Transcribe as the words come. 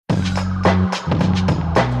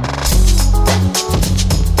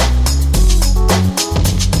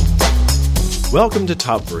Welcome to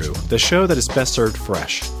Top Brew, the show that is best served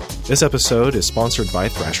fresh. This episode is sponsored by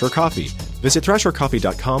Thrasher Coffee. Visit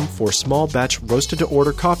thrashercoffee.com for small batch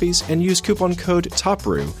roasted-to-order coffees and use coupon code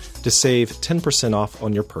TOPBREW to save 10% off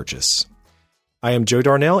on your purchase. I am Joe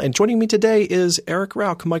Darnell, and joining me today is Eric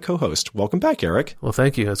Rauch, my co-host. Welcome back, Eric. Well,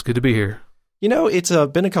 thank you. It's good to be here. You know, it's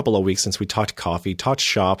been a couple of weeks since we talked coffee, talked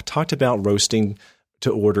shop, talked about roasting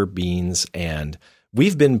to order beans, and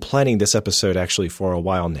we've been planning this episode actually for a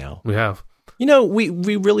while now. We have. You know, we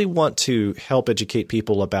really want to help educate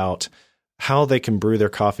people about how they can brew their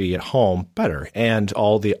coffee at home better, and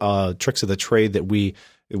all the tricks of the trade that we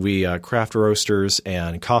craft roasters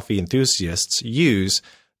and coffee enthusiasts use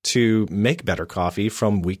to make better coffee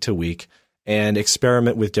from week to week and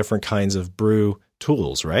experiment with different kinds of brew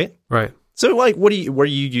tools, right? Right. So, like, what are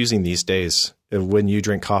you using these days when you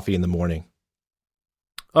drink coffee in the morning?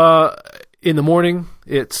 In the morning,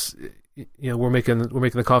 it's we're making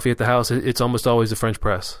the coffee at the house. It's almost always a French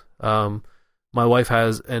press. My wife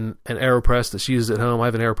has an AeroPress that she uses at home. I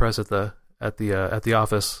have an AeroPress at the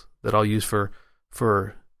office that I'll use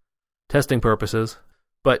for testing purposes.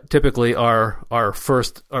 But typically, our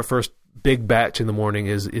first big batch in the morning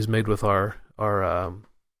is made with our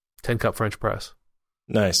 10-cup French press.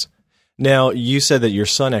 Nice. Now, you said that your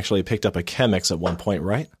son actually picked up a Chemex at one point,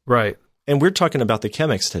 right? Right. And we're talking about the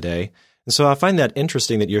Chemex today. And so I find that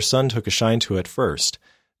interesting that your son took a shine to it first.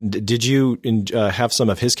 Did you have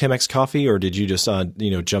some of his Chemex coffee, or did you just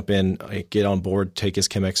jump in, get on board, take his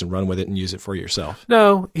Chemex and run with it and use it for yourself?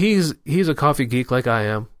 No, he's a coffee geek like I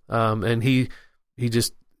am, and he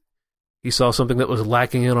saw something that was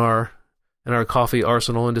lacking in our coffee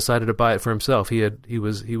arsenal and decided to buy it for himself. He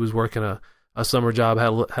was working a summer job, had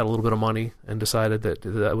a little bit of money, and decided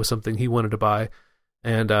that was something he wanted to buy.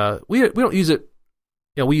 And we don't use it.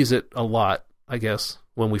 We use it a lot, I guess,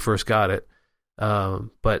 when we first got it.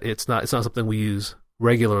 But it's not something we use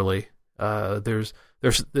regularly. There's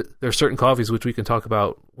certain coffees which we can talk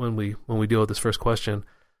about when we deal with this first question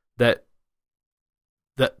that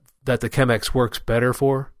the Chemex works better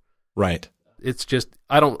for. Right. It's just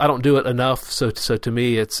I don't do it enough. So to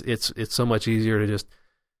me, it's so much easier to just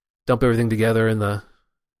dump everything together in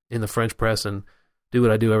the French press and do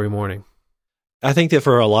what I do every morning. I think that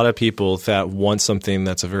for a lot of people that want something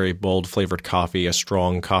that's a very bold flavored coffee, a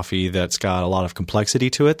strong coffee that's got a lot of complexity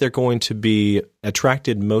to it, they're going to be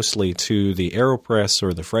attracted mostly to the AeroPress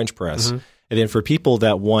or the French press. Mm-hmm. And then for people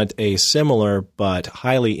that want a similar but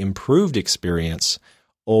highly improved experience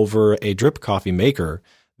over a drip coffee maker,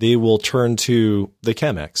 they will turn to the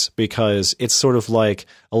Chemex because it's sort of like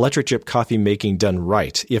electric drip coffee making done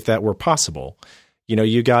right, if that were possible.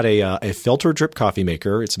 You got a filter drip coffee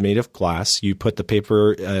maker. It's made of glass. You put the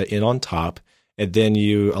paper in on top, and then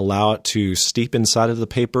you allow it to steep inside of the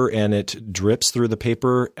paper, and it drips through the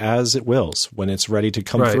paper as it wills when it's ready to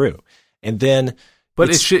come through. And then, but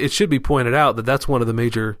it should be pointed out that that's one of the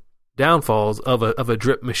major downfalls of a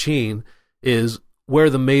drip machine is where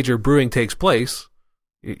the major brewing takes place.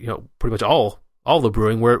 Pretty much all the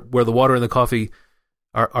brewing where the water and the coffee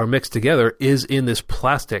are mixed together is in this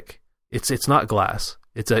plastic. It's not glass.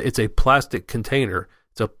 It's a plastic container.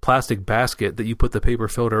 It's a plastic basket that you put the paper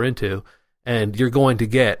filter into, and you're going to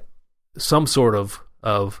get some sort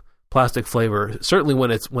of plastic flavor. Certainly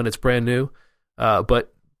when it's brand new,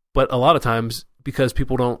 but a lot of times because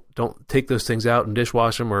people don't take those things out and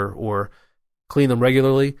dishwash them or clean them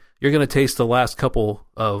regularly, you're going to taste the last couple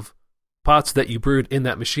of pots that you brewed in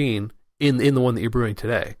that machine in the one that you're brewing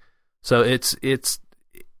today. So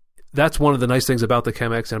that's one of the nice things about the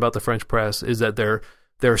Chemex and about the French press is that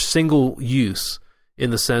they're single use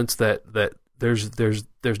in the sense that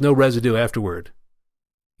there's no residue afterward.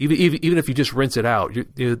 Even if you just rinse it out,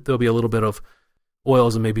 there'll be a little bit of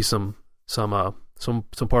oils and maybe some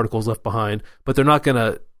particles left behind, but they're not going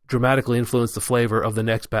to dramatically influence the flavor of the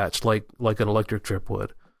next batch like an electric drip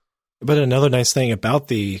would. But another nice thing about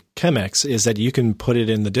the Chemex is that you can put it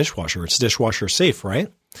in the dishwasher. It's dishwasher safe,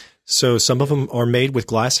 right? So some of them are made with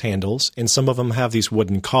glass handles, and some of them have these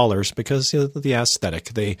wooden collars because the aesthetic.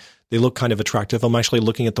 They look kind of attractive. I'm actually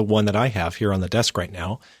looking at the one that I have here on the desk right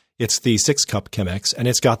now. It's the 6-cup Chemex, and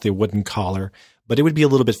it's got the wooden collar. But it would be a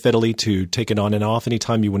little bit fiddly to take it on and off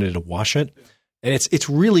anytime you wanted to wash it. And it's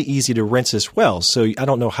really easy to rinse as well. So I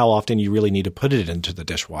don't know how often you really need to put it into the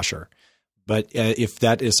dishwasher. But if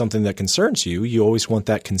that is something that concerns you, you always want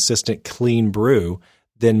that consistent, clean brew,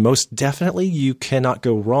 then most definitely you cannot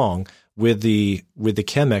go wrong with the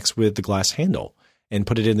Chemex with the glass handle and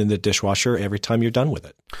put it in the dishwasher every time you're done with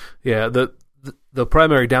it. Yeah, the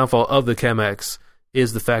primary downfall of the Chemex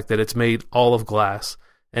is the fact that it's made all of glass,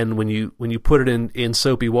 and when you put it in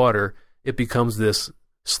soapy water, it becomes this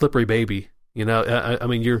slippery baby, You know, I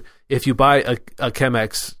mean, if you buy a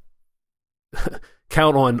Chemex,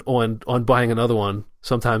 count on buying another one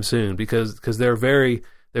sometime soon because they're very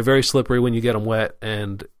slippery when you get them wet,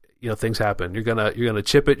 and you know things happen. You're gonna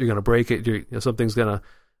chip it, you're gonna break it. Something's gonna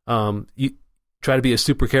you try to be as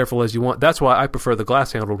super careful as you want. That's why I prefer the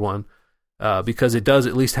glass handled one because it does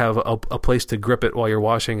at least have a place to grip it while you're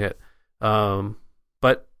washing it.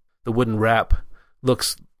 But the wooden wrap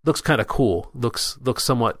looks kind of cool. Looks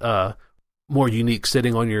somewhat more unique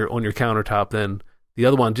sitting on your countertop than the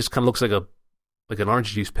other one. Just kind of looks like an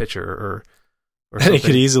orange juice pitcher or and it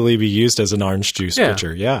could easily be used as an orange juice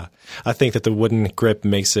pitcher. Yeah, I think that the wooden grip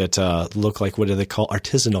makes it look like, what do they call,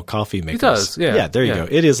 artisanal coffee makers? It does. Yeah. Yeah. There you go.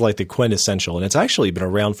 It is like the quintessential, and it's actually been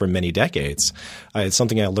around for many decades. It's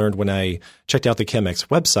something I learned when I checked out the Chemex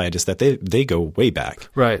website, is that they go way back.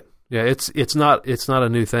 Right. Yeah. It's not a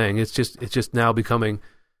new thing. It's just now becoming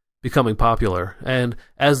popular, and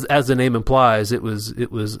as the name implies, it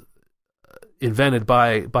was invented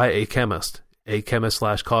by a chemist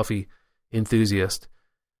 / coffee enthusiast.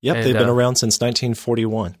 Yep, and they've been around since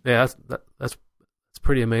 1941. Yeah, that's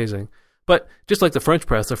pretty amazing. But just like the French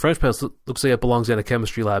press looks like it belongs in a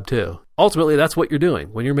chemistry lab too. Ultimately, that's what you're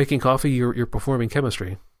doing when you're making coffee. You're performing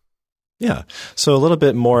chemistry. Yeah. So a little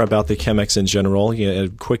bit more about the Chemex in general. A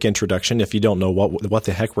quick introduction. If you don't know what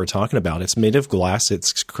the heck we're talking about, it's made of glass.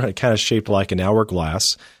 It's kind of shaped like an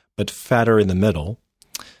hourglass, but fatter in the middle.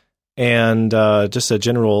 And just a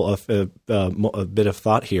general a bit of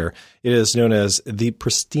thought here. It is known as the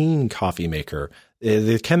pristine coffee maker.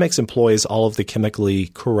 The Chemex employs all of the chemically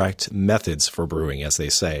correct methods for brewing, as they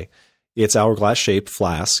say. It's hourglass-shaped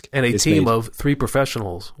flask. And a team of 3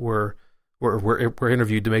 professionals were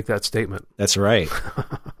interviewed to make that statement. That's right.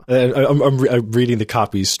 I'm reading the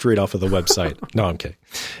copy straight off of the website. No, I'm kidding.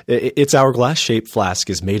 Its hourglass-shaped flask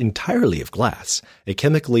is made entirely of glass, a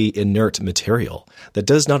chemically inert material that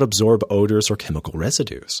does not absorb odors or chemical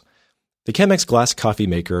residues. The Chemex glass coffee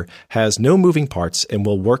maker has no moving parts and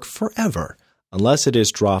will work forever unless it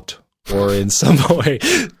is dropped or in some way.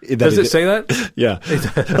 Does it say that? Yeah.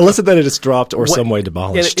 Unless it is dropped or some way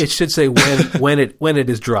demolished. It should say when it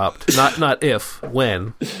is dropped, not if,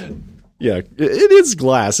 when. Yeah, it is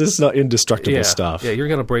glass. It's not indestructible stuff. Yeah, you're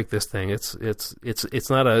going to break this thing. It's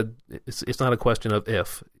not a question of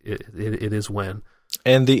if. It is when.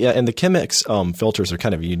 And the Chemex filters are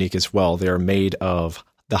kind of unique as well. They are made of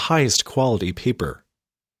the highest quality paper.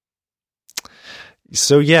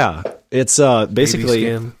 So yeah, it's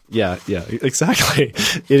basically yeah, exactly.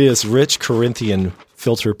 It is rich Corinthian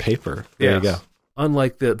filter paper. There you go.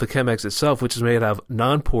 Unlike the Chemex itself, which is made of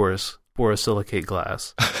non-porous borosilicate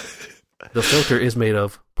glass, the filter is made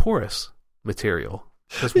of porous material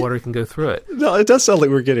because water can go through it. No, it does sound like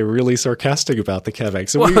we're getting really sarcastic about the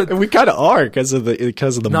Chemex. And we kind of are because of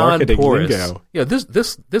the marketing lingo. Yeah,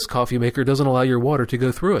 this coffee maker doesn't allow your water to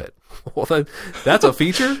go through it. Well, that's a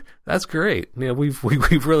feature. That's great. Yeah, we've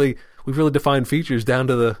really defined features down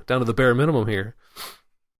to the bare minimum here.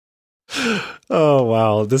 Oh,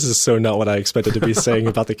 wow. This is so not what I expected to be saying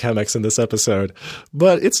about the Chemex in this episode,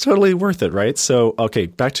 but it's totally worth it, right? So, okay,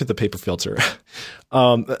 back to the paper filter.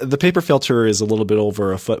 The paper filter is a little bit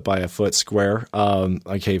over a foot by a foot square.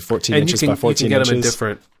 14 inches by 14 inches. You can get them in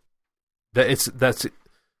different. That's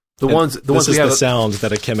the ones. This is the sound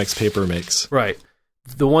that a Chemex paper makes. Right.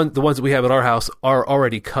 The ones that we have at our house are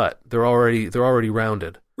already cut. They're already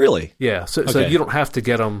rounded. Really? Yeah. So you don't have to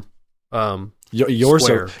get them. Yours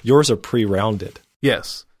are pre-rounded.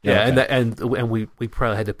 Yes. Yeah. Okay. And we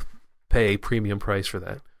probably had to pay a premium price for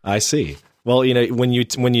that. I see. Well, when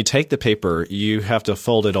you take the paper, you have to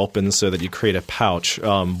fold it open so that you create a pouch.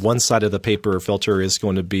 One side of the paper filter is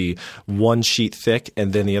going to be 1 sheet thick,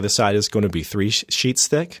 and then the other side is going to be 3 sheets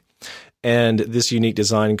thick. And this unique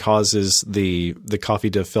design causes the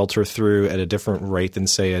coffee to filter through at a different rate than,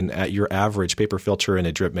 say, at your average paper filter in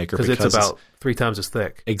a drip maker. Because it's about 3 times as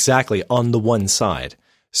thick. Exactly, on the one side.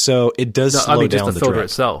 So it does slow down the drip. Just the filter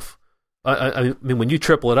itself. I mean, when you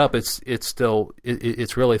triple it up, it's still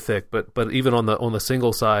it's really thick. But even on the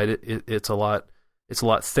single side, it's a lot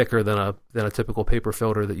thicker than a typical paper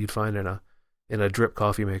filter that you'd find in a drip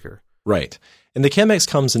coffee maker. Right. And the Chemex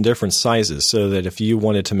comes in different sizes, so that if you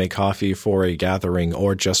wanted to make coffee for a gathering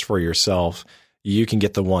or just for yourself, you can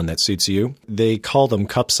get the one that suits you. They call them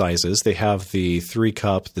cup sizes. They have the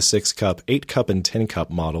 3-cup, the 6-cup, 8-cup, and 10-cup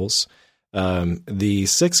models. The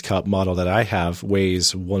 6-cup model that I have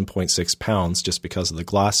weighs 1.6 pounds just because of the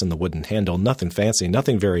glass and the wooden handle. Nothing fancy,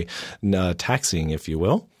 nothing very taxing, if you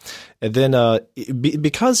will. And then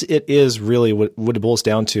because it is really what it boils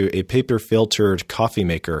down to, a paper-filtered coffee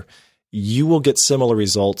maker, you will get similar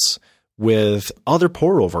results with other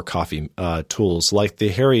pour-over coffee tools like the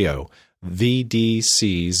Hario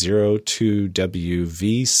VDC02W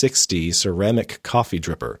V60 ceramic coffee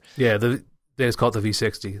dripper. Yeah, they just call it the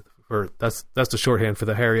V60. That's the shorthand for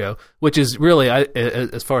the Hario, which is really,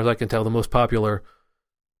 as far as I can tell, the most popular.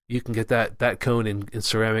 You can get that cone in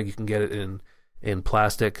ceramic. You can get it in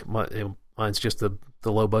plastic. Mine's just the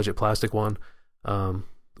low budget plastic one. It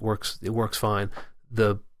works fine.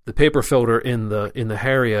 The paper filter in the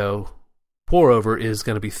Hario pour over is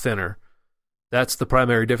going to be thinner. That's the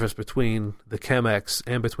primary difference between the Chemex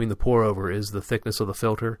and between the pour over is the thickness of the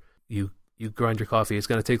filter. You grind your coffee. It's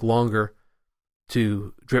going to take longer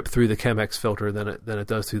to drip through the Chemex filter than it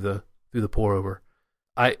does through the pour over.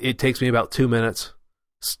 It takes me about 2 minutes,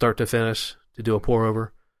 start to finish, to do a pour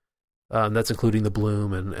over. That's including the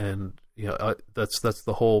bloom and that's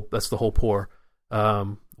the whole pour.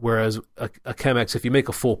 Whereas a Chemex, if you make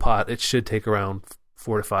a full pot, it should take around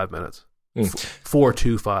 4 to 5 minutes. 4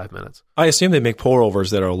 to 5 minutes. I assume they make pour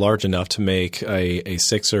overs that are large enough to make a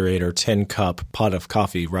 6 or 8 or 10 cup pot of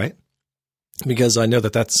coffee, right? Because I know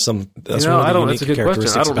that's one of the unique that's a good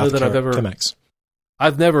characteristics question. I don't know that I've ever Chemex.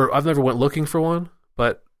 I've never went looking for one,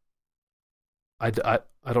 but I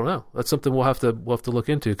don't know. That's something we'll have to look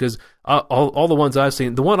into because all the ones I've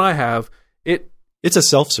seen, the one I have, it's a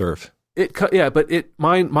self-serve. But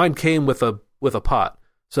mine came with a pot.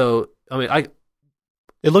 So I mean,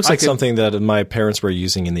 it looks like something that my parents were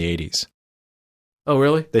using in the 80s. Oh,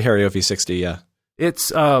 really? The Hario V60, yeah.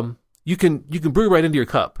 It's you can brew right into your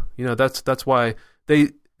cup. That's why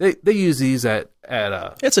they use these at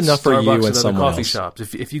it's enough Starbucks for you and other someone coffee else. shops.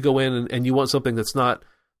 If you go in and you want something that's not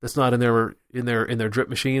in their drip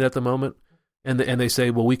machine at the moment, and they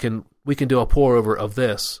say, well, we can do a pour over of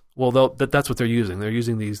this. Well, that's what they're using. They're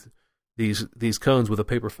using these cones with a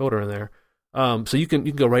paper filter in there. So you can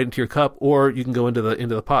go right into your cup, or you can go into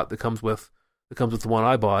the pot that comes with the one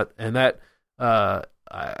I bought, and that I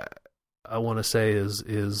want to say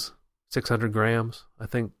is 600 grams, I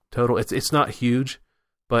think, total. It's not huge,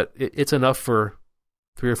 but it's enough for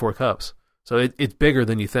 3 or 4 cups. So it's bigger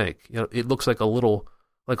than you think. It looks like a little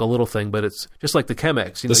thing, but it's just like the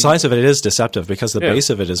Chemex. The size of it is deceptive because the base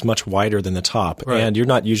of it is much wider than the top, right. And you're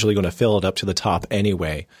not usually going to fill it up to the top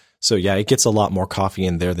anyway. So yeah, it gets a lot more coffee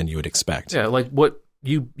in there than you would expect. Yeah, like what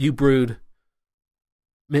you brewed,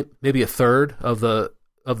 maybe a third of the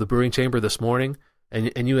brewing chamber this morning,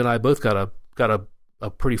 and you and I both got a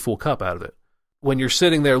pretty full cup out of it. When you're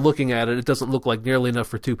sitting there looking at it, it doesn't look like nearly enough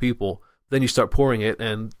for 2 people. Then you start pouring it,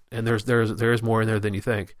 and there's more in there than you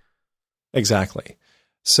think. Exactly.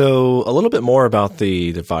 So a little bit more about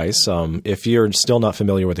the device. If you're still not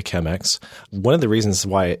familiar with the Chemex, one of the reasons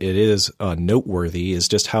why it is noteworthy is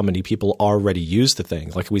just how many people already use the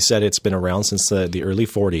thing. Like we said, it's been around since the early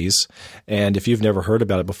 40s. And if you've never heard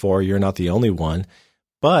about it before, you're not the only one.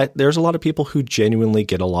 But there's a lot of people who genuinely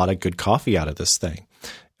get a lot of good coffee out of this thing.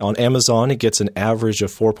 On Amazon, it gets an average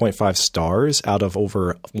of 4.5 stars out of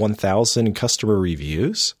over 1,000 customer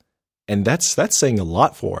reviews. And that's saying a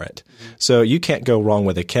lot for it. Mm-hmm. So you can't go wrong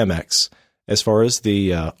with a Chemex as far as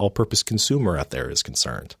the all-purpose consumer out there is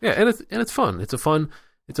concerned. Yeah, and it's fun. It's a fun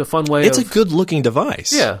way. It's a good-looking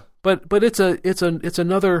device. Yeah, but it's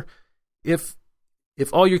another. If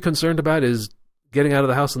all you're concerned about is getting out of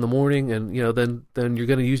the house in the morning, and then you're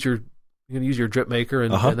going to use your drip maker,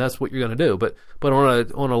 and that's what you're going to do. But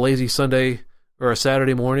on a lazy Sunday or a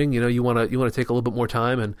Saturday morning, you want to take a little bit more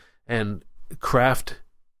time and craft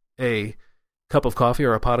a cup of coffee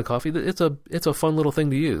or a pot of coffee. It's a fun little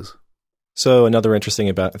thing to use. So another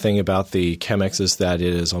interesting thing about the Chemex is that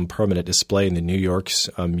it is on permanent display in the New York's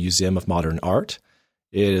Museum of Modern Art.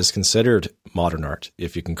 It is considered modern art,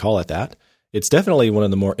 if you can call it that. It's definitely one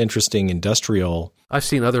of the more interesting industrial. I've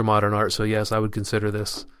seen other modern art, so yes, I would consider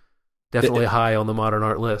this definitely high on the modern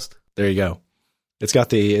art list. There you go. It's got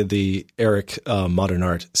the Eric Modern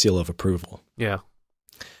Art seal of approval. Yeah.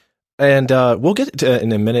 And we'll get to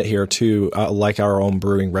in a minute here to like our own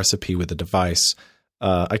brewing recipe with the device.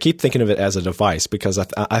 I keep thinking of it as a device because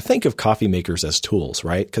I think of coffee makers as tools,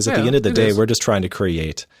 right? Because at the end of the day, we're just trying to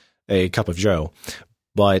create a cup of joe.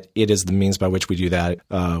 But it is the means by which we do that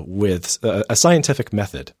with a scientific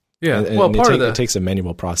method. Yeah, and it takes a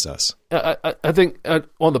manual process. I think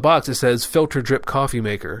on the box it says filter drip coffee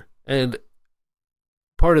maker. And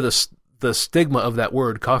part of the stigma of that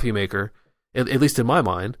word coffee maker, at least in my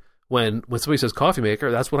mind, when somebody says coffee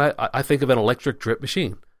maker, that's what I think of an electric drip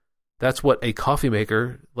machine. That's what a coffee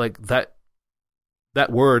maker, like that that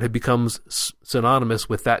word becomes synonymous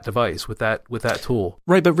with that device, with that tool.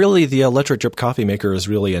 Right, but really the electric drip coffee maker is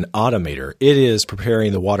really an automator. It is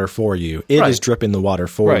preparing the water for you. It is dripping the water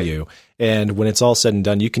for you. And when it's all said and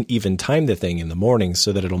done, you can even time the thing in the morning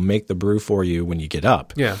so that it'll make the brew for you when you get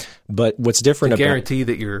up. Yeah. But what's different to guarantee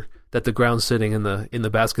that the grounds sitting in the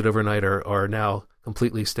basket overnight are now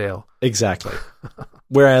completely stale. Exactly.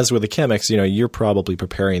 Whereas with the Chemex, you're probably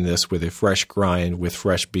preparing this with a fresh grind with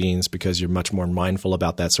fresh beans because you're much more mindful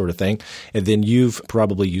about that sort of thing. And then you've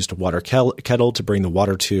probably used a water kettle to bring the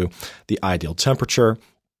water to the ideal temperature.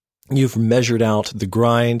 You've measured out the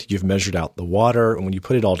grind, you've measured out the water, and when you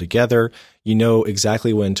put it all together, you know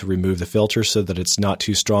exactly when to remove the filter so that it's not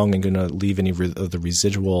too strong and going to leave any of the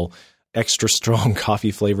residual extra strong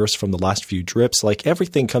coffee flavors from the last few drips. Like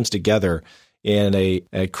everything comes together in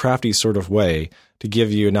a crafty sort of way to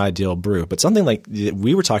give you an ideal brew. But something like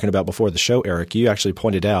we were talking about before the show, Eric, you actually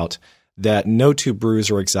pointed out that no two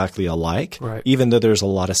brews are exactly alike, even though there's a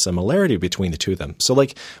lot of similarity between the two of them. So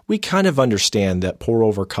we kind of understand that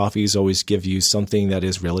pour-over coffees always give you something that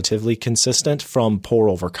is relatively consistent from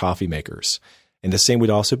pour-over coffee makers. And the same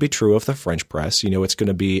would also be true of the French press. It's going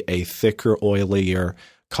to be a thicker, oilier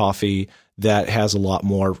coffee that has a lot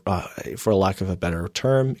more, for lack of a better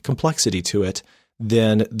term, complexity to it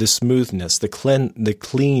than the smoothness, the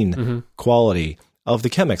clean quality of the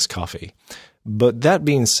Chemex coffee. But that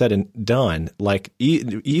being said and done,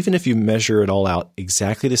 even if you measure it all out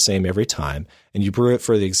exactly the same every time, and you brew it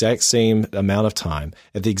for the exact same amount of time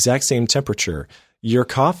at the exact same temperature, your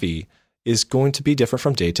coffee is going to be different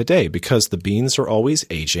from day to day because the beans are always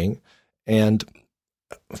aging, and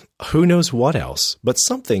who knows what else, but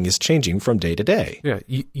something is changing from day to day. Yeah,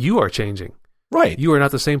 you are changing. Right. You are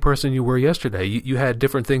not the same person you were yesterday. You had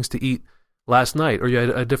different things to eat last night, or you had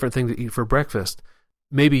a different thing to eat for breakfast.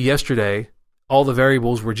 Maybe yesterday all the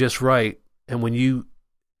variables were just right, and when you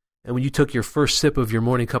took your first sip of your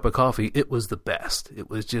morning cup of coffee, it was the best. It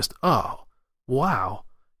was just, oh, wow.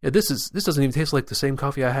 Yeah, this doesn't even taste like the same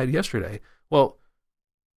coffee I had yesterday. Well,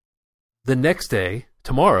 the next day,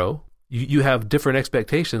 tomorrow, you have different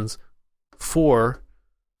expectations for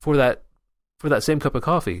that same cup of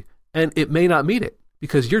coffee, and it may not meet it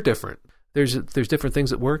because you're different. There's different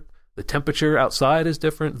things at work. The temperature outside is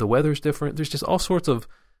different. The weather's different. There's just all sorts of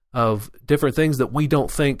different things that we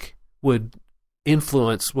don't think would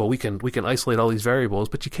influence. Well, we can isolate all these variables,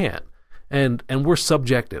 but you can't. And we're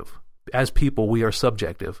subjective. As people, we are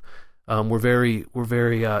subjective. We're very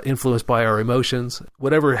influenced by our emotions.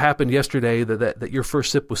 Whatever happened yesterday that your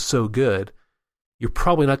first sip was so good, you're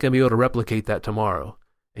probably not going to be able to replicate that tomorrow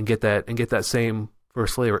and get that same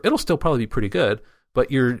first flavor. It'll still probably be pretty good,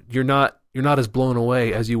 but you're not as blown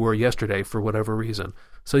away as you were yesterday for whatever reason.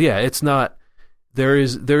 So yeah, it's not. There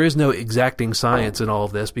is no exacting science in all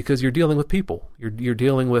of this because you're dealing with people. You're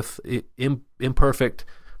dealing with imperfect,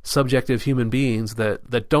 subjective human beings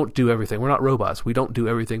that don't do everything. We're not robots. We don't do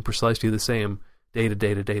everything precisely the same day to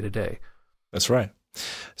day to day to day. That's right.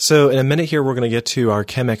 So in a minute here, we're going to get to our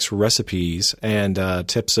Chemex recipes and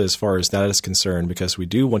tips as far as that is concerned, because we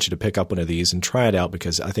do want you to pick up one of these and try it out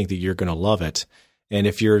because I think that you're going to love it. And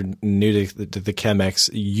if you're new to the Chemex,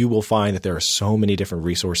 you will find that there are so many different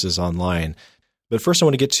resources online. But first, I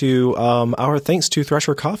want to get to our thanks to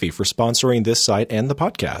Thresher Coffee for sponsoring this site and the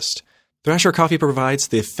podcast. Thresher Coffee provides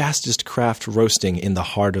the fastest craft roasting in the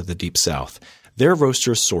heart of the Deep South. Their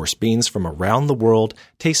roasters source beans from around the world,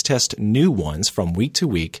 taste test new ones from week to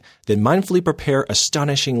week, then mindfully prepare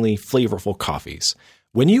astonishingly flavorful coffees.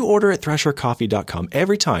 When you order at threshercoffee.com,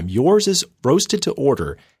 every time yours is roasted to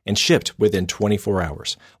order and shipped within 24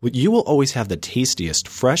 hours, you will always have the tastiest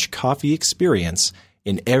fresh coffee experience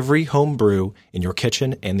in every home brew in your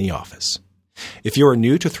kitchen and the office. If you are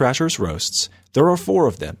new to Thrasher's roasts, there are 4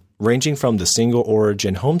 of them, ranging from the single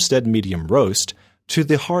origin Homestead medium roast to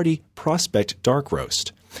the hearty Prospect dark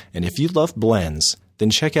roast. And if you love blends, then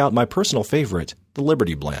check out my personal favorite, the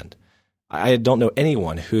Liberty Blend. I don't know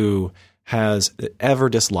anyone who has ever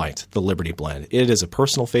disliked the Liberty Blend. It is a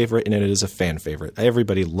personal favorite and it is a fan favorite.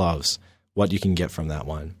 Everybody loves what you can get from that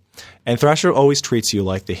one. And Thrasher always treats you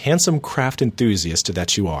like the handsome craft enthusiast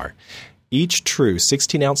that you are. Each true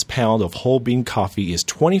 16-ounce pound of whole bean coffee is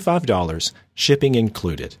 $25, shipping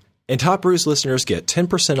included. And Top Brew's listeners get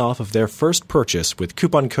 10% off of their first purchase with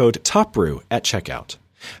coupon code TOPBREW at checkout.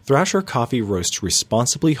 Thrasher Coffee roasts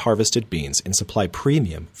responsibly harvested beans and supply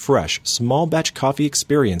premium, fresh, small-batch coffee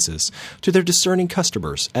experiences to their discerning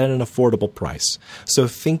customers at an affordable price. So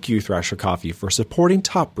thank you, Thrasher Coffee, for supporting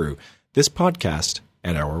Top Brew, this podcast,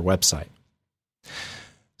 and our website.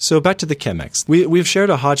 So back to the Chemex. We've shared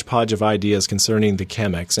a hodgepodge of ideas concerning the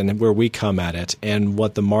Chemex and where we come at it and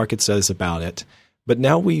what the market says about it. But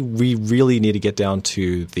now we really need to get down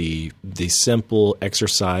to the simple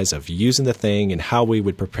exercise of using the thing and how we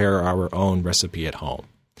would prepare our own recipe at home.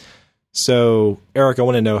 So, Eric, I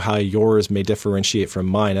want to know how yours may differentiate from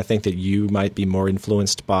mine. I think that you might be more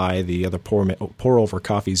influenced by the other pour-over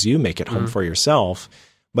coffees you make at home for yourself.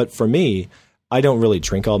 But for me, I don't really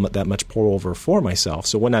drink all that much pour-over for myself.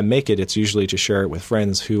 So when I make it, it's usually to share it with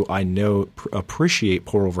friends who I know appreciate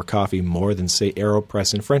pour-over coffee more than, say,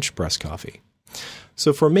 AeroPress and French press coffee.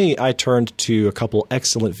 So for me, I turned to a couple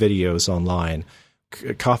excellent videos online.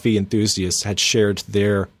 Coffee enthusiasts had shared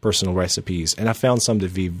their personal recipes, and I found some to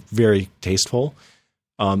be very tasteful.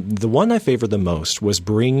 The one I favored the most was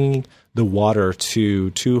bringing the water to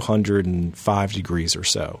 205 degrees or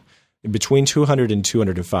so. Between 200 and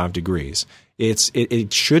 205 degrees.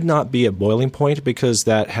 It should not be a boiling point because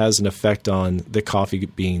that has an effect on the coffee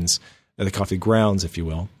beans, the coffee grounds, if you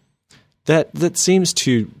will. That seems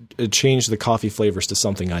to change the coffee flavors to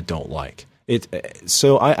something I don't like.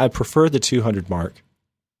 So I prefer the 200 mark.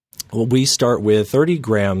 Well, we start with 30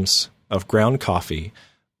 grams of ground coffee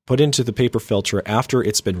put into the paper filter after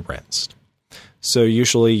it's been rinsed. So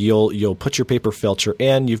usually you'll put your paper filter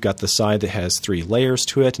in. You've got the side that has 3 layers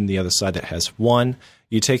to it and the other side that has 1.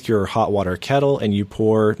 You take your hot water kettle and you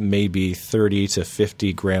pour maybe 30 to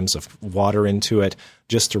 50 grams of water into it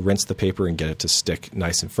just to rinse the paper and get it to stick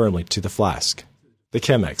nice and firmly to the flask, the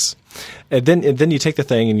Chemex. And then you take the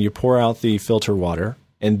thing and you pour out the filter water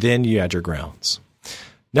and then you add your grounds.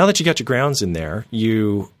 Now that you got your grounds in there,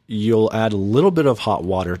 you'll add a little bit of hot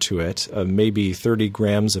water to it, maybe 30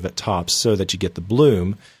 grams of it tops, so that you get the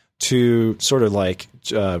bloom to sort of like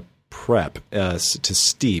prep, to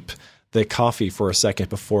steep the coffee for a second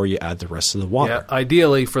before you add the rest of the water. Yeah,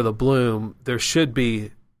 ideally for the bloom, there should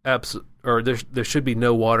be there should be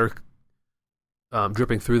no water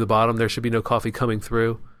dripping through the bottom. There should be no coffee coming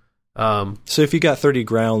through. So if you got 30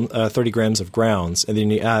 grams of grounds and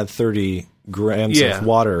then you add 30 grams of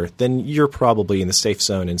water, then you're probably in the safe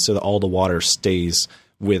zone, and so that all the water stays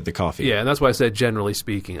with the coffee. Yeah, and that's why I said generally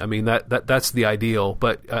speaking. I mean that's the ideal,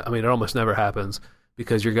 but I mean it almost never happens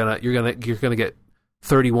because you're gonna get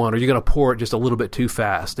 31, or you're gonna pour it just a little bit too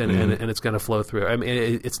fast, and it's gonna flow through. I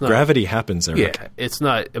mean it's not gravity happens, Eric. Yeah, it's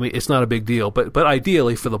not. I mean it's not a big deal, but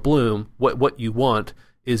ideally for the bloom, what you want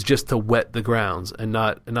is just to wet the grounds and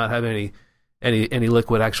not have any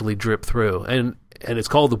liquid actually drip through. And it's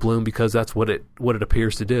called the bloom because that's what it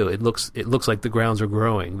appears to do. It looks like the grounds are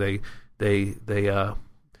growing. They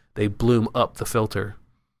bloom up the filter.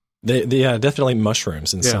 Yeah, definitely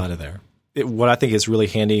mushrooms inside of there. What I think is really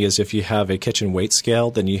handy is if you have a kitchen weight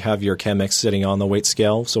scale, then you have your Chemex sitting on the weight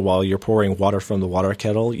scale. So while you're pouring water from the water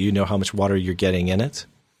kettle, you know how much water you're getting in it.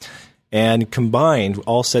 And combined,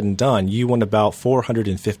 all said and done, you want about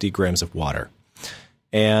 450 grams of water.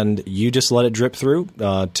 And you just let it drip through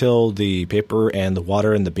till the paper and the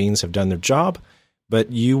water and the beans have done their job. But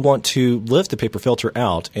you want to lift the paper filter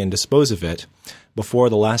out and dispose of it before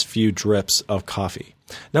the last few drips of coffee.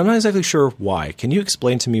 Now, I'm not exactly sure why. Can you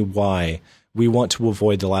explain to me why we want to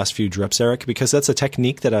avoid the last few drips, Eric? Because that's a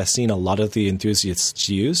technique that I've seen a lot of the enthusiasts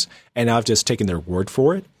use, and I've just taken their word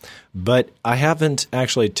for it. But I haven't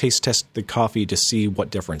actually taste tested the coffee to see what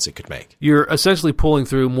difference it could make. You're essentially pulling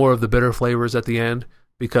through more of the bitter flavors at the end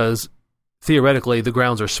because theoretically the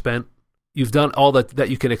grounds are spent. You've done all that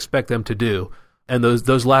you can expect them to do, and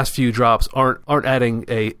those last few drops aren't adding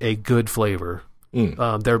a good flavor.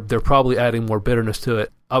 They're probably adding more bitterness to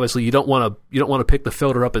it. Obviously, you don't want to pick the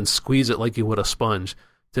filter up and squeeze it like you would a sponge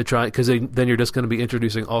to try, because then you're just going to be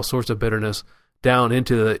introducing all sorts of bitterness down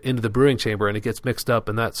into the brewing chamber, and it gets mixed up,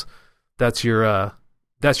 and that's your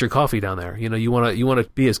coffee down there. You know, you want to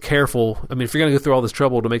be as careful. I mean, if you're going to go through all this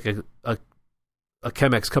trouble to make a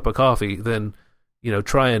Chemex cup of coffee, then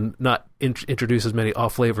try and not introduce as many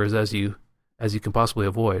off flavors as you can possibly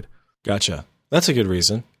avoid. Gotcha. That's a good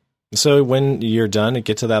reason. So when you're done and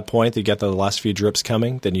get to that point, you get the last few drips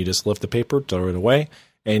coming, then you just lift the paper, throw it away,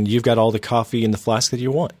 and you've got all the coffee in the flask that you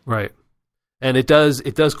want. Right. And it does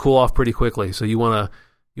cool off pretty quickly. So you want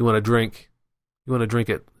to drink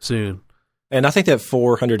it soon. And I think that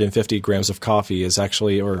 450 grams of coffee is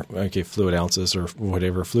actually, fluid ounces or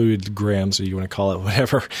whatever, fluid grams, or you want to call it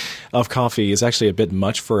whatever, of coffee is actually a bit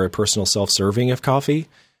much for a personal self-serving of coffee.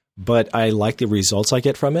 But I like the results I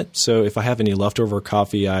get from it. So if I have any leftover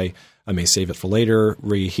coffee, I may save it for later,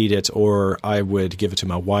 reheat it, or I would give it to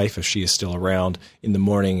my wife if she is still around in the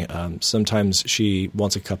morning. Sometimes she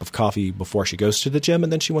wants a cup of coffee before she goes to the gym,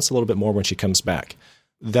 and then she wants a little bit more when she comes back.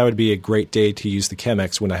 That would be a great day to use the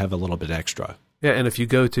Chemex when I have a little bit extra. Yeah, and if you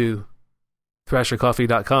go to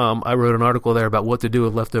thrashercoffee.com, I wrote an article there about what to do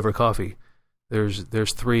with leftover coffee.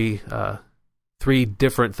 There's three three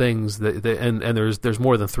different things and there's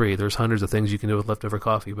more than three. There's hundreds of things you can do with leftover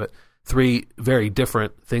coffee, but three very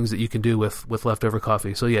different things that you can do with leftover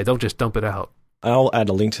coffee. So yeah, don't just dump it out. I'll add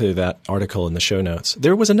a link to that article in the show notes.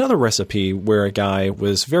 There was another recipe where a guy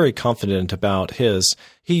was very confident about his.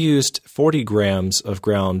 He used 40 grams of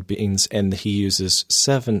ground beans and he uses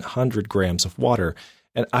 700 grams of water.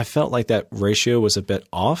 And I felt like that ratio was a bit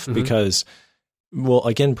off because, well,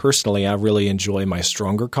 again, personally, I really enjoy my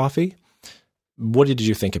stronger coffee. What did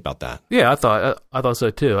you think about that? Yeah, I thought so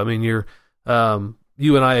too. I mean, you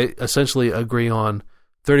and I essentially agree on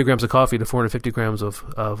 30 grams of coffee to 450 grams of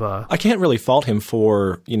I can't really fault him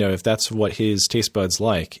for, if that's what his taste buds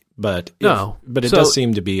like, but it does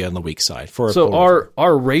seem to be on the weak side.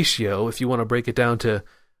 Our ratio, if you want to break it down to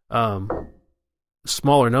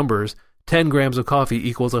smaller numbers, 10 grams of coffee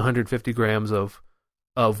equals 150 grams of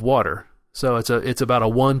water. So it's about a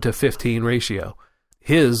 1 to 15 ratio.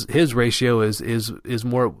 His ratio is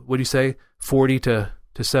more, what do you say, 40 to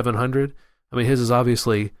 700? I mean, his is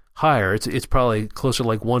obviously higher. It's probably closer to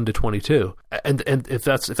like 1 to 22. And if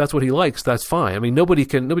that's what he likes, that's fine. I mean, nobody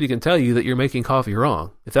can tell you that you're making coffee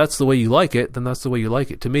wrong. If that's the way you like it, then that's the way you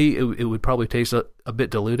like it. To me, it would probably taste a bit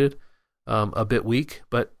diluted, a bit weak,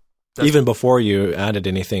 but even before you added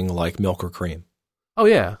anything like milk or cream. Oh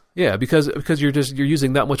yeah, because you're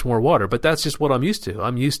using that much more water. But that's just what I'm used to.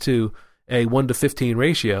 I'm used to a 1 to 15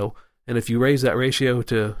 ratio, and if you raise that ratio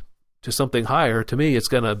to something higher, to me it's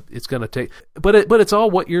gonna take. But it's all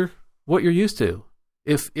what you're used to.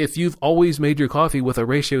 If you've always made your coffee with a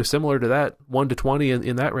ratio similar to that 1 to 20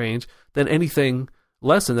 in that range, then anything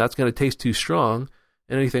less than that's going to taste too strong,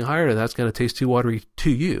 and anything higher than that's going to taste too watery to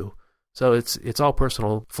you. So it's all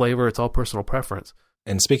personal flavor. It's all personal preference.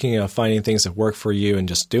 And speaking of finding things that work for you and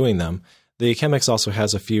just doing them, the Chemex also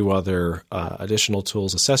has a few other additional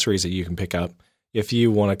tools, accessories that you can pick up if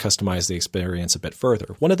you want to customize the experience a bit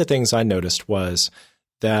further. One of the things I noticed was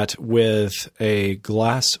that with a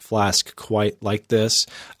glass flask quite like this,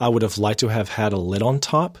 I would have liked to have had a lid on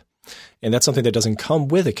top. And that's something that doesn't come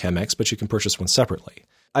with a Chemex, but you can purchase one separately.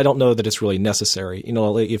 I don't know that it's really necessary.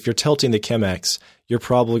 If you're tilting the Chemex,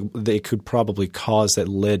 they could probably cause that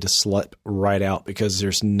lid to slip right out because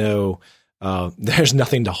there's nothing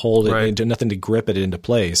to hold it, nothing to grip it into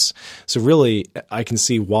place. So really, I can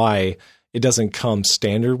see why it doesn't come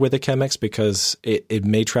standard with a Chemex because it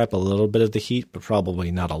may trap a little bit of the heat, but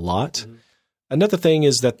probably not a lot. Mm-hmm. Another thing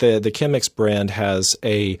is that the Chemex brand has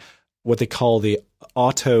what they call the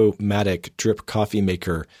Automatic Drip Coffee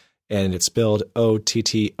Maker, and it's spelled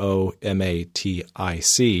Ottomatic.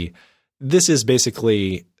 This is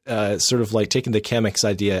basically sort of like taking the Chemex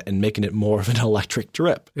idea and making it more of an electric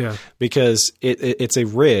drip. Yeah. Because it's a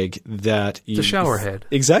rig that it's a shower head.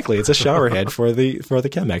 Exactly. It's a shower head for the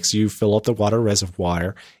Chemex. You fill up the water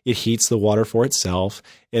reservoir, it heats the water for itself,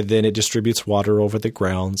 and then it distributes water over the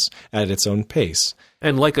grounds at its own pace.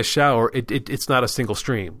 And like a shower, it's not a single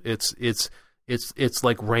stream. It's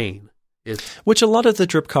like rain. Which a lot of the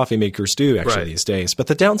drip coffee makers do actually these days. But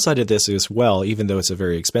the downside of this as well, even though it's a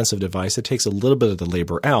very expensive device, it takes a little bit of the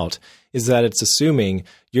labor out, is that it's assuming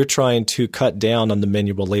you're trying to cut down on the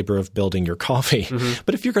manual labor of building your coffee. Mm-hmm.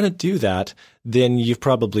 But if you're going to do that, then you've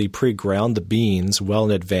probably pre-ground the beans well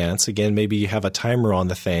in advance. Again, maybe you have a timer on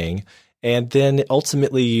the thing. And then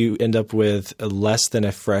ultimately you end up with less than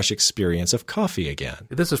a fresh experience of coffee again.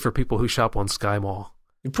 This is for people who shop on Sky Mall.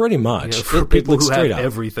 Pretty much. For people who have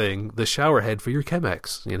everything, the shower head for your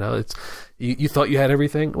Chemex. It's you thought you had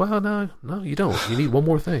everything. Well, no, you don't. You need one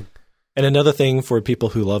more thing. And another thing for people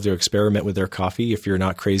who love to experiment with their coffee, if you're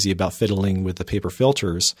not crazy about fiddling with the paper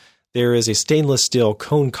filters, there is a stainless steel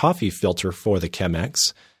cone coffee filter for the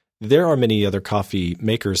Chemex. There are many other coffee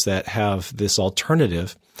makers that have this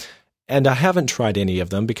alternative. And I haven't tried any of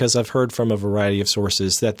them because I've heard from a variety of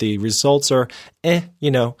sources that the results are,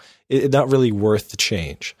 not really worth the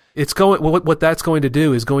change. What that's going to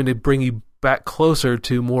do is going to bring you back closer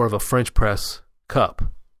to more of a French press cup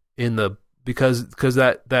because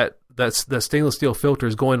that stainless steel filter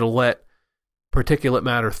is going to let particulate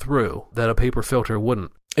matter through that a paper filter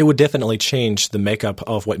wouldn't. It would definitely change the makeup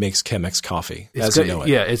of what makes Chemex coffee, as you know it.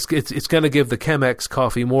 Yeah, it's going to give the Chemex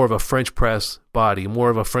coffee more of a French press body, more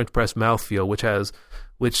of a French press mouthfeel,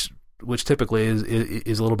 which typically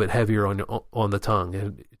is a little bit heavier on the tongue.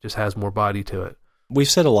 It just has more body to it. We've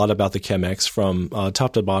said a lot about the Chemex from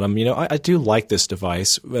top to bottom. I do like this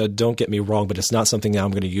device. Don't get me wrong, but it's not something that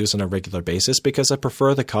I'm going to use on a regular basis because I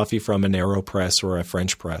prefer the coffee from an AeroPress or a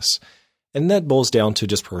French press. And that boils down to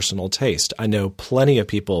just personal taste. I know plenty of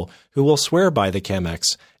people who will swear by the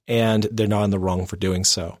Chemex, and they're not in the wrong for doing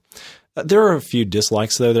so. There are a few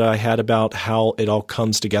dislikes, though, that I had about how it all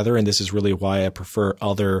comes together, and this is really why I prefer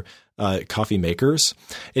other coffee makers.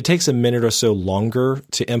 It takes a minute or so longer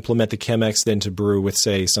to implement the Chemex than to brew with,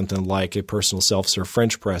 say, something like a personal self-serve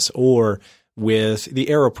French press or with the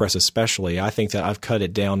AeroPress especially. I think that I've cut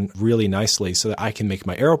it down really nicely so that I can make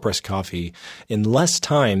my AeroPress coffee in less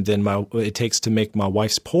time than it takes to make my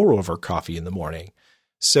wife's pour-over coffee in the morning.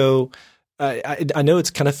 So I know it's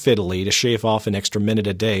kind of fiddly to shave off an extra minute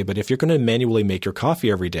a day, but if you're going to manually make your coffee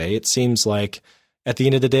every day, it seems like at the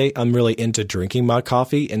end of the day, I'm really into drinking my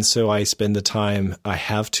coffee, and so I spend the time I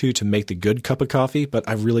have to make the good cup of coffee, but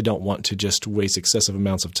I really don't want to just waste excessive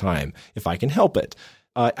amounts of time if I can help it.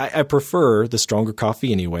 I prefer the stronger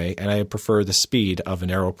coffee anyway, and I prefer the speed of an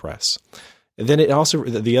AeroPress. And then it also,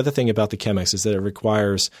 the other thing about the Chemex is that it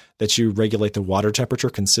requires that you regulate the water temperature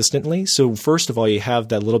consistently. So first of all, you have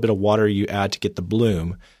that little bit of water you add to get the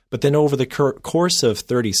bloom, but then over the course of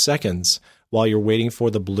 30 seconds, while you're waiting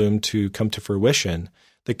for the bloom to come to fruition,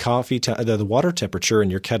 the water temperature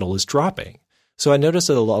in your kettle is dropping. So I noticed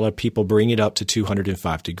that a lot of people bring it up to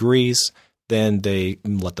 205 degrees, then they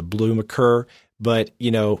let the bloom occur. But,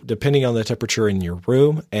 depending on the temperature in your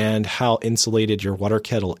room and how insulated your water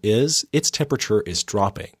kettle is, its temperature is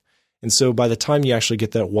dropping. And so by the time you actually get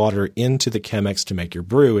that water into the Chemex to make your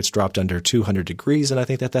brew, it's dropped under 200 degrees. And I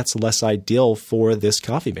think that that's less ideal for this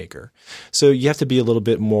coffee maker. So you have to be a little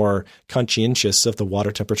bit more conscientious of the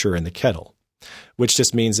water temperature in the kettle, which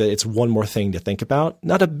just means that it's one more thing to think about.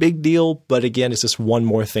 Not a big deal, but again, it's just one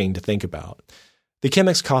more thing to think about. The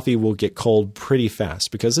Chemex coffee will get cold pretty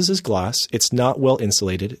fast because this is glass. It's not well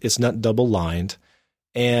insulated. It's not double lined,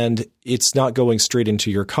 and it's not going straight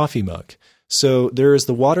into your coffee mug. So there is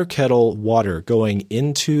the water kettle water going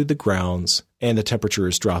into the grounds, and the temperature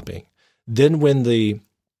is dropping. Then when the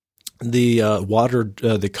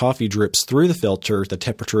coffee drips through the filter, the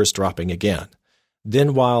temperature is dropping again.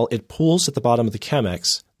 Then while it pools at the bottom of the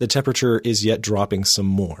Chemex, the temperature is yet dropping some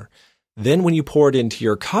more. Then when you pour it into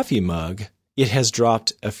your coffee mug, it has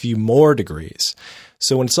dropped a few more degrees.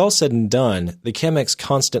 So when it's all said and done, the Chemex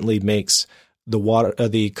constantly makes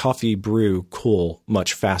the coffee brew cool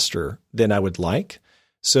much faster than I would like.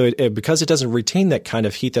 So because it doesn't retain that kind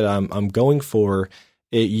of heat that I'm going for,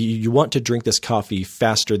 you want to drink this coffee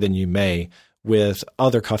faster than you may with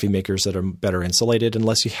other coffee makers that are better insulated,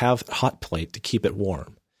 unless you have a hot plate to keep it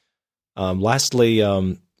warm. Lastly,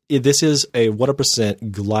 this is a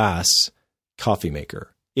 100% glass coffee maker.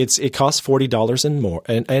 It costs $40 and more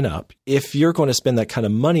and up. If you're going to spend that kind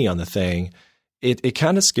of money on the thing, it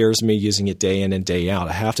kind of scares me using it day in and day out.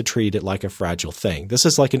 I have to treat it like a fragile thing. This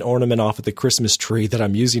is like an ornament off of the Christmas tree that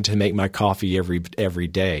I'm using to make my coffee every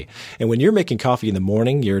day. And when you're making coffee in the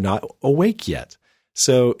morning, you're not awake yet.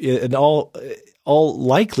 So in all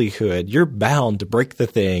likelihood, you're bound to break the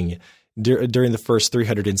thing during the first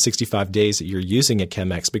 365 days that you're using a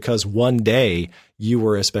Chemex, because one day you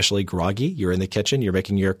were especially groggy, you're in the kitchen, you're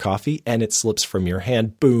making your coffee, and it slips from your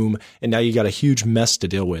hand, boom, and now you got a huge mess to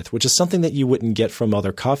deal with, which is something that you wouldn't get from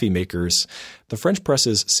other coffee makers. The French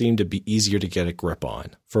presses seem to be easier to get a grip on,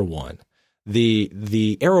 for one. The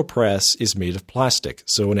AeroPress is made of plastic,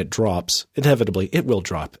 so when it drops, inevitably it will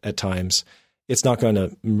drop at times. It's not going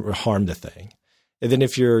to harm the thing. And then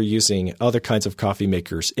if you're using other kinds of coffee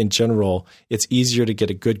makers, in general, it's easier to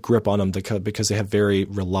get a good grip on them because they have very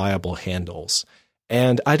reliable handles.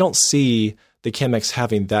 And I don't see the Chemex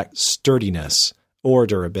having that sturdiness or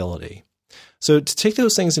durability. So to take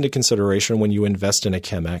those things into consideration when you invest in a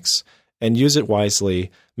Chemex and use it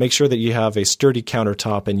wisely, make sure that you have a sturdy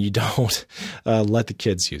countertop and you don't let the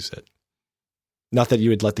kids use it. Not that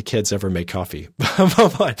you would let the kids ever make coffee,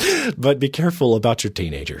 but be careful about your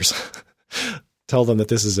teenagers. Tell them that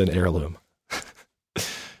this is an heirloom.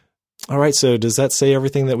 All right. So does that say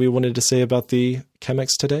everything that we wanted to say about the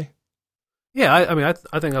Chemex today? Yeah.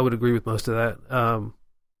 I think I would agree with most of that.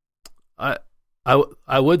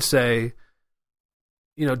 I would say,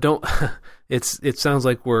 don't, it sounds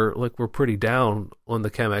like we're pretty down on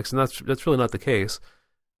the Chemex, and that's really not the case.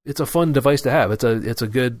 It's a fun device to have. It's a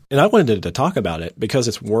good. And I wanted to talk about it because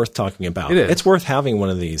it's worth talking about. It is. It's worth having one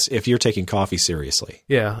of these if you're taking coffee seriously.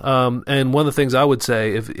 Yeah. And one of the things I would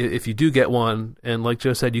say, if you do get one, and like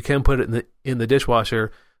Joe said, you can put it in the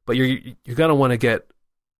dishwasher, but you're gonna want to get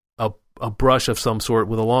a brush of some sort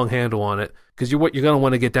with a long handle on it, because you're gonna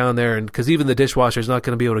want to get down there, and because even the dishwasher is not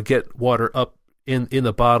going to be able to get water up in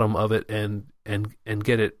the bottom of it and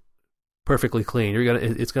get it perfectly clean.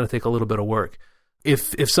 It's gonna take a little bit of work.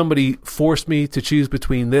 If somebody forced me to choose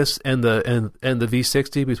between this and the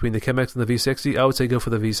V60, between the Chemex and the V60, I would say go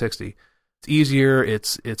for the V60. It's easier.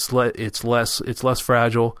 It's less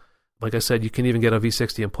fragile, Like I said, you can even get a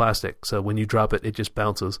V60 in plastic, so when you drop it, it just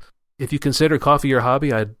bounces. If you consider coffee your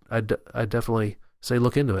hobby, I'd definitely say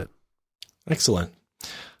look into it. Excellent.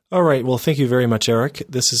 All right. Well, thank you very much, Eric.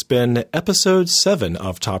 This has been episode 7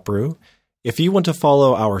 of Top Brew. If you want to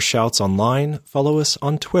follow our shouts online, follow us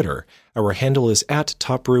on Twitter. Our handle is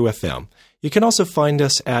 @TopBrewFM. You can also find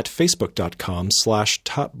us at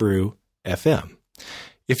facebook.com/TopBrewFM.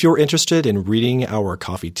 If you're interested in reading our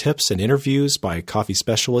coffee tips and interviews by coffee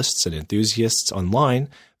specialists and enthusiasts online,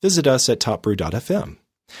 visit us at topbrew.fm.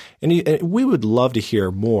 And we would love to hear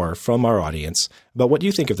more from our audience about what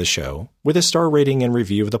you think of the show with a star rating and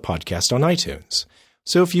review of the podcast on iTunes.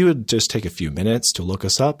 So if you would just take a few minutes to look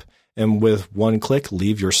us up and with one click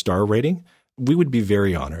leave your star rating, we would be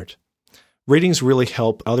very honored. Ratings really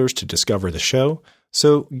help others to discover the show,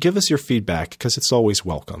 so give us your feedback because it's always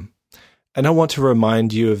welcome. And I want to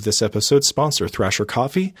remind you of this episode's sponsor, Thrasher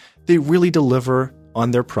Coffee. They really deliver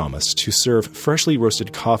on their promise to serve freshly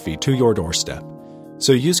roasted coffee to your doorstep.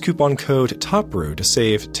 So use coupon code TOPBREW to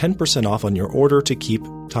save 10% off on your order to keep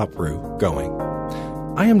Top Brew going.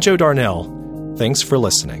 I am Joe Darnell. Thanks for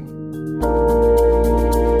listening.